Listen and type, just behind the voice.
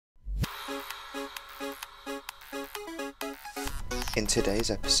In today's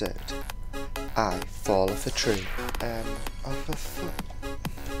episode, I fall off a tree, off a foot,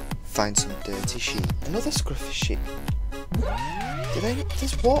 find some dirty sheep, another scruffy sheep.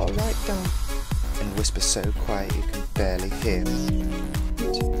 There's water right down, and whisper so quiet you can barely hear me.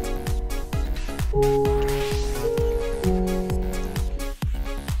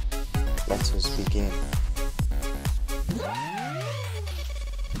 Let us begin.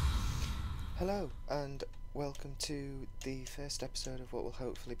 Hello, and welcome to the first episode of what will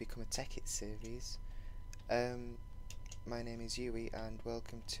hopefully become a Tekkit series. My name is Yewiie, and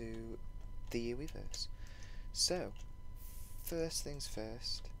welcome to the Yewieverse. So, first things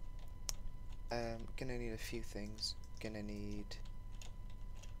first, gonna need a few things. Gonna need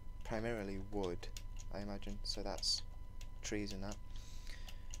primarily wood, I imagine, so that's trees and that.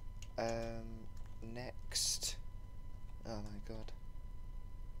 Next, oh my god.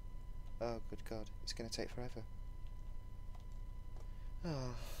 Oh, good god, it's going to take forever.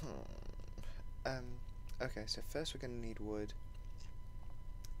 Okay, so first we're going to need wood.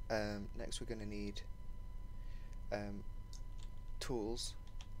 Next we're going to need tools.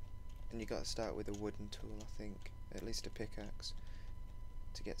 And you got to start with a wooden tool, I think. At least a pickaxe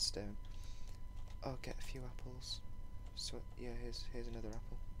to get stone. Oh, get a few apples. So yeah, here's another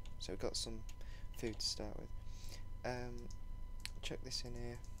apple. So we've got some food to start with. Chuck this in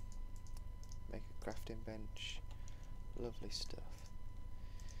here. Make a crafting bench. Lovely stuff.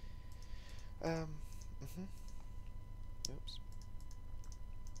 Oops.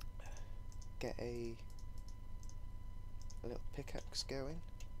 Get a little pickaxe going.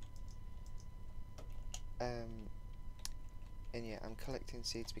 And yeah, I'm collecting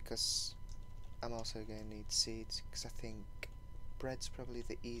seeds because I'm also going to need seeds, because I think bread's probably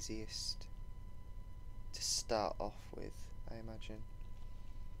the easiest to start off with, I imagine.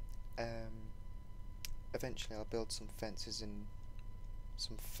 Eventually I'll build some fences and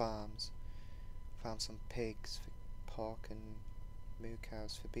some farms, farm some pigs for pork and moo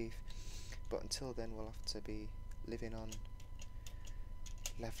cows for beef, but until then we'll have to be living on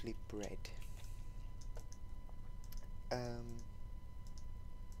lovely bread.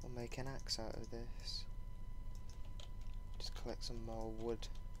 We'll make an axe out of this, just collect some more wood.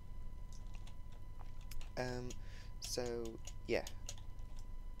 So yeah,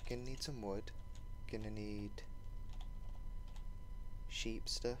 gonna need some wood, gonna need sheep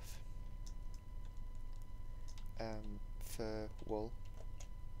stuff, for wool,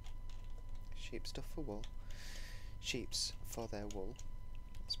 sheep stuff for wool, sheeps for their wool,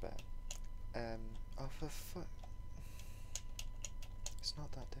 that's better. Oh, for fuck, it's not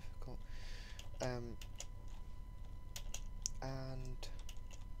that difficult. And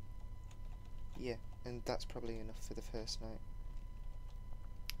yeah, and that's probably enough for the first night.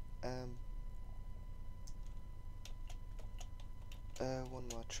 One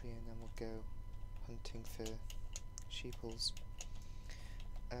more tree and then we'll go hunting for sheeples.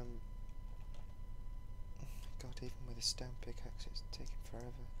 God, even with a stone pickaxe it's taking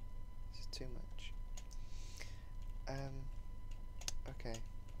forever. This is too much. Okay.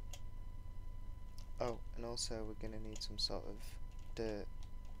 Oh, and also we're gonna need some sort of dirt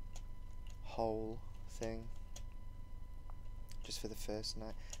hole thing just for the first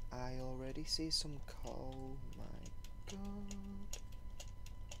night. I already see some coal, my god.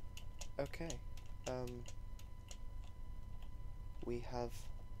 Okay, we have,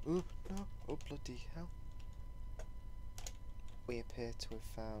 oh no, oh bloody hell, we appear to have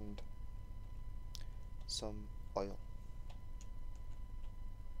found some oil.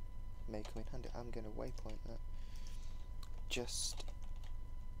 May come in handy. I'm going to waypoint that just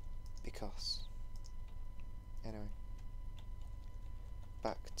because. Anyway,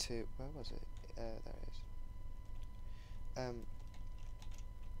 back to, where was it? There it is.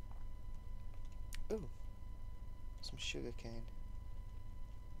 Ooh, some sugar cane.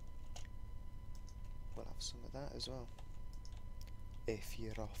 We'll have some of that as well, if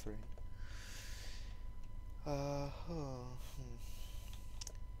you're offering. Okay,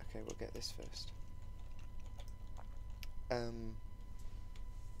 we'll get this first. Some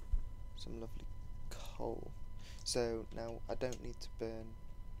lovely coal. So now I don't need to burn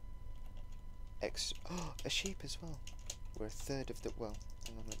extra. Oh, a sheep as well. We're a third of the. Well,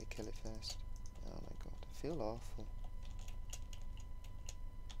 hang on, let me kill it first. Oh my god, I feel awful.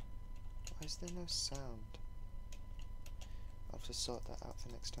 Why is there no sound? I'll have to sort that out for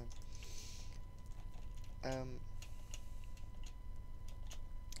next time.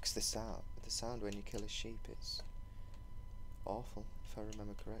 Because the sound when you kill a sheep is awful, if I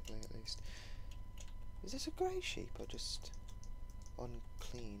remember correctly at least. Is this a grey sheep or just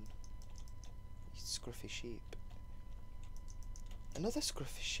unclean, scruffy sheep? Another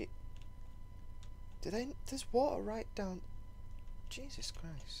scruffy sheep. There's water right down... Jesus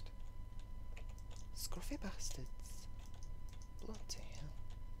Christ. Scruffy bastards. Bloody hell.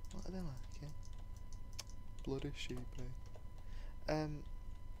 What are they like, eh? Bloody sheep, eh?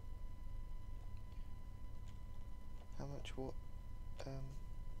 How much what?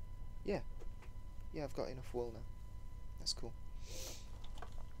 Yeah. Yeah, I've got enough wool now. That's cool.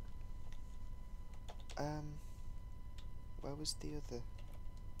 Where was the other?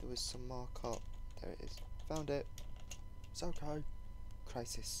 There was some more cop. There it is. Found it. It's okay.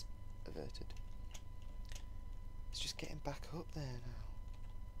 Crisis averted. It's just getting back up there now.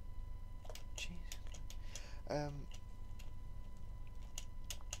 Jeez.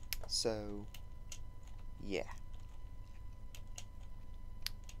 So, yeah.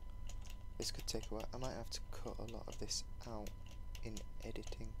 This could take a while. I might have to cut a lot of this out in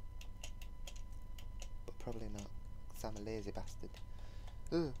editing. But probably not. Because I'm a lazy bastard.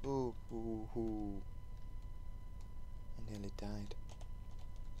 I nearly died.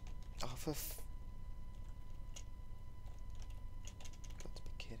 Oh, for got to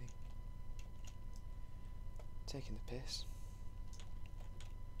be kidding. Taking the piss.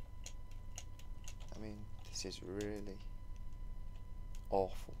 I mean, this is really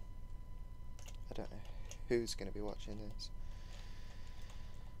awful. I don't know who's going to be watching this.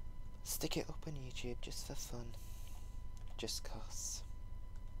 Stick it up on YouTube just for fun. Just cause.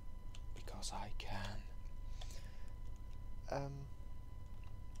 Because I can.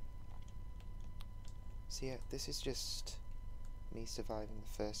 So yeah, this is just me surviving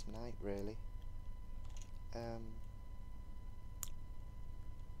the first night, really.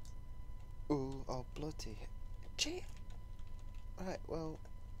 Ooh, oh bloody gee. Right, well,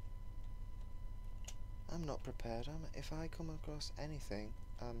 I'm not prepared. If I come across anything,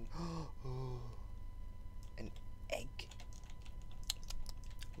 an egg.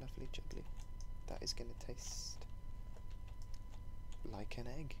 Lovely jubbly. That is gonna taste like an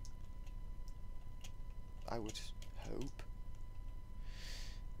egg. I would hope.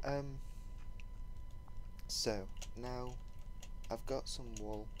 So now I've got some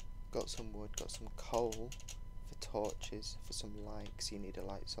wool, got some wood, got some coal for torches, for some light, 'cause you need a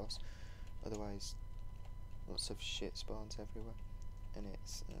light source. Otherwise, lots of shit spawns everywhere, and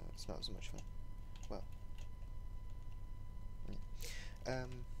it's not as much fun. Well, yeah.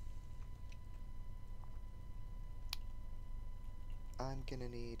 I'm gonna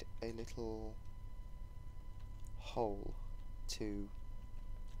need a little hole to,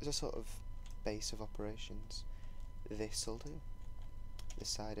 as a sort of base of operations. This'll do. The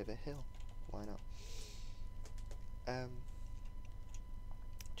side of a hill. Why not?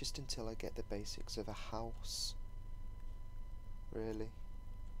 Just until I get the basics of a house. Really.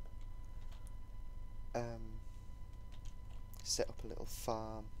 Set up a little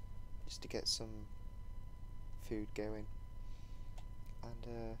farm just to get some food going.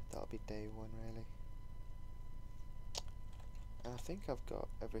 And that'll be day one, really. And I think I've got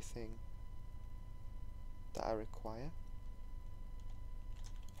everything that I require.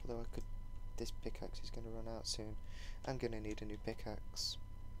 Although this pickaxe is going to run out soon. I'm going to need a new pickaxe.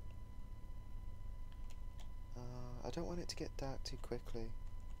 I don't want it to get dark too quickly,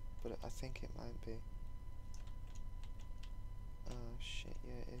 but I think it might be. Oh shit,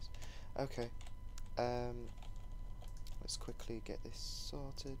 yeah it is. Okay. Let's quickly get this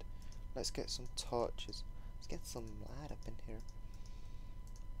sorted. Let's get some torches. Let's get some light up in here.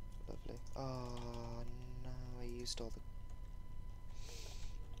 Lovely. Oh no, I used all the...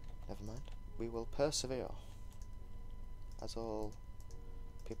 Never mind. We will persevere. As all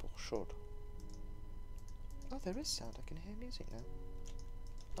people should. Oh, there is sound. I can hear music now.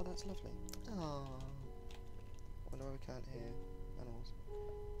 Oh, that's lovely. Oh. Wonder why we can't hear animals.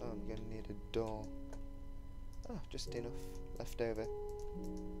 Oh, I'm gonna need a door. Oh, just enough left over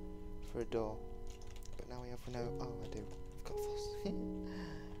for a door. But now we have no... Oh, I do. I've got full...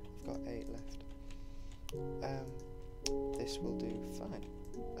 I've got 8 left. This will do fine.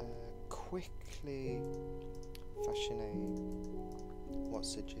 Quickly fashion a...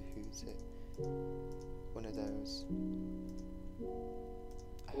 What's a jahoo's it? One of those.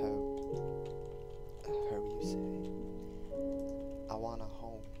 A hoe. A hoe, you say? I want a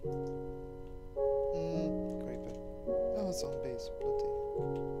home. Creeper. Oh, zombies. Bloody.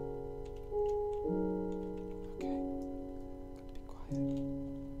 Okay. Gotta be quiet.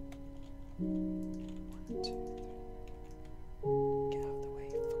 1, 2, 3. Get out of the way,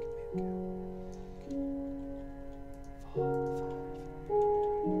 you fucking weirdo. 4, 5.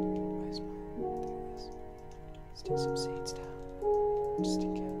 Where's my... There it is. Stick some seeds down. Just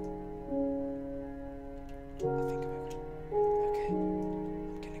in case. I think I'm okay. Okay.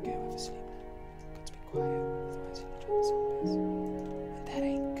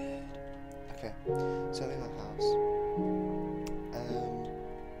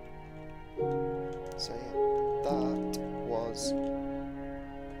 So yeah, that was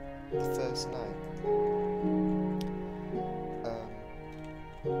the first night.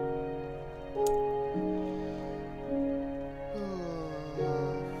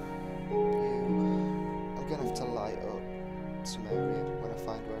 I'm gonna have to light up some area when I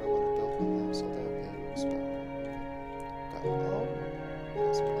find where I want to build my house, although here looks better.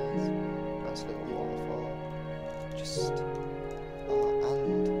 Got some nice little waterfall. Just and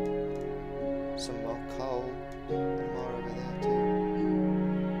some more coal and more